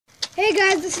Hey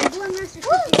guys, this is bloodmaster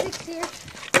 56 here,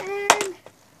 and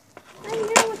I'm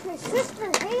here with my sister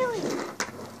Haley.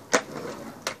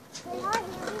 Say hi,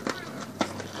 Haley.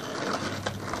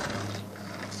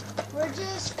 We're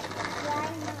just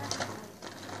riding around.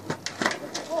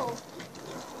 Whoa.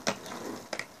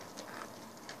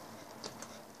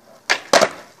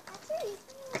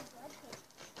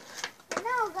 And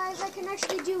now, guys, I can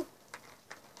actually do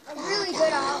a really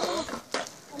good owl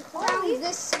around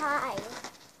this high.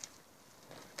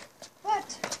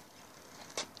 But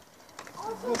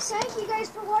also thank you guys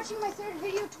for watching my third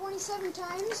video 27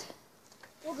 times.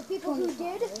 Well, the people who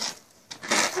did.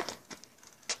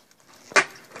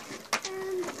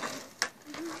 And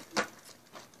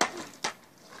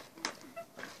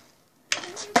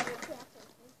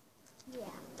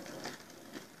yeah.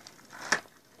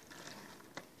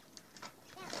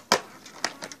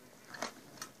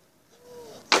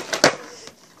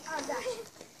 Oh gosh.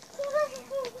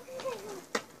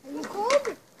 Are you cold?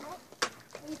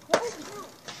 Are you cold?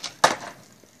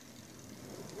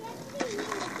 No.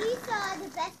 These are the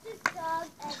bestest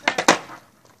dogs ever.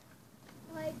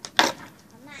 Like,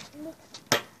 I'm not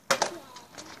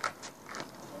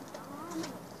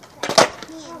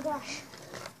Oh gosh.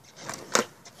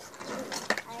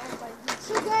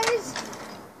 So guys,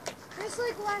 just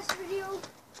like last video,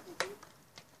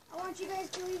 I want you guys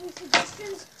to leave me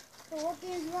suggestions for what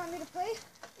games you want me to play.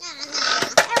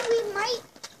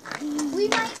 And we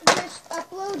might just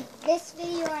upload this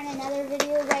video and another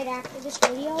video right after this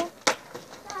video.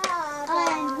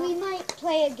 And we might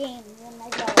play a game when I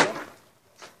go.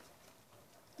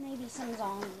 Maybe some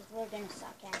zombies. We're gonna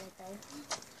suck at it though.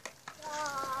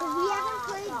 Because we haven't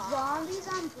played zombies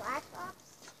on Black Ops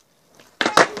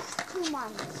for at least 2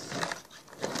 months.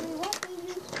 We won't be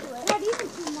used to it. Not even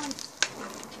 2 months.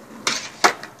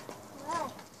 Well,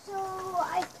 so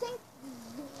I think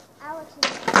Alex is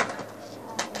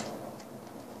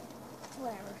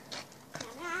whatever.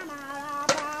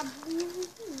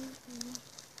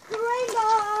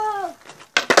 Rainbow!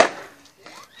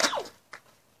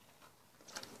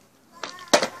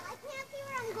 I can't see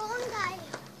where I'm going, guys.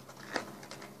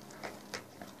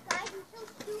 Guys, I'm so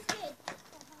stupid.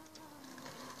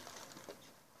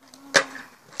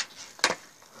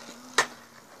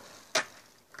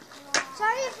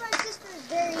 Sorry if my sister is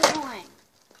very annoying.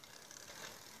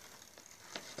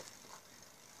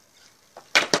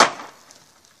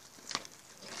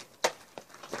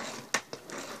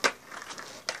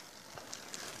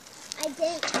 I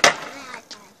didn't.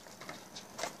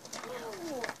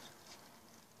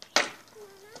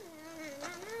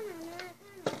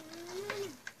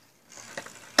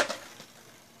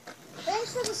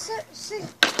 Thanks for the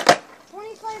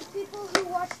 25 people who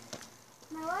watched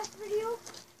my last video,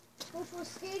 which was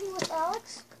skating with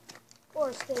Alex,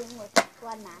 Or skating with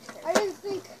Bloodmaster. I didn't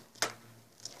think,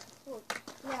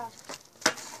 yeah,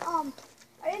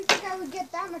 I didn't think I would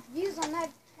get that much views on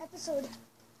that episode.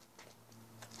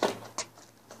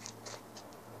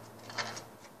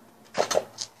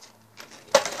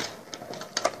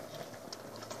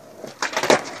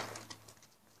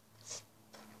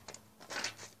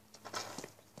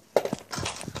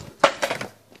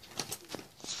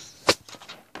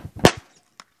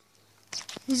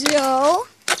 So,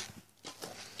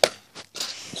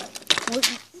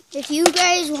 if you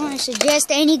guys want to suggest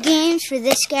any games for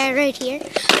this guy right here,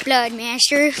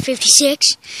 Bloodmaster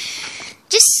 56,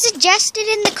 just suggest it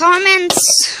in the comments.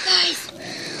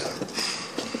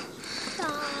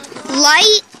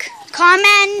 Like,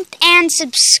 comment, and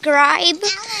subscribe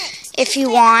if you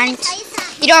want.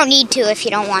 You don't need to if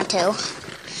you don't want to.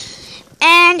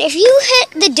 And if you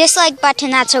hit the dislike button,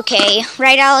 that's okay.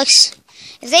 Right, Alex?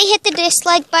 If they hit the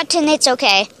dislike button, it's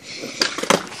okay.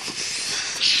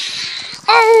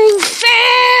 Oh,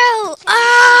 fail!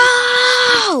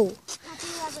 Oh!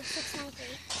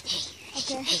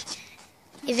 Okay.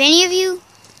 If any of you,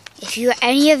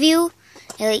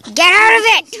 like, get out of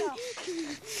it!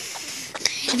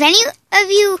 If any of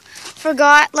you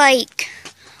forgot, like,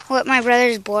 what my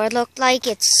brother's board looked like,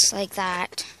 it's like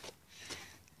that.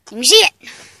 Let me see it.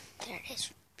 There it is.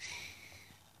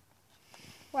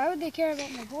 Why would they care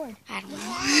about my board? I don't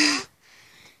know.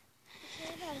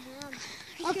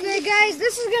 Okay, guys,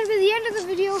 this is going to be the end of the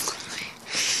video,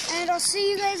 and I'll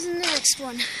see you guys in the next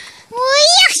one.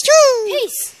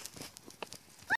 Peace!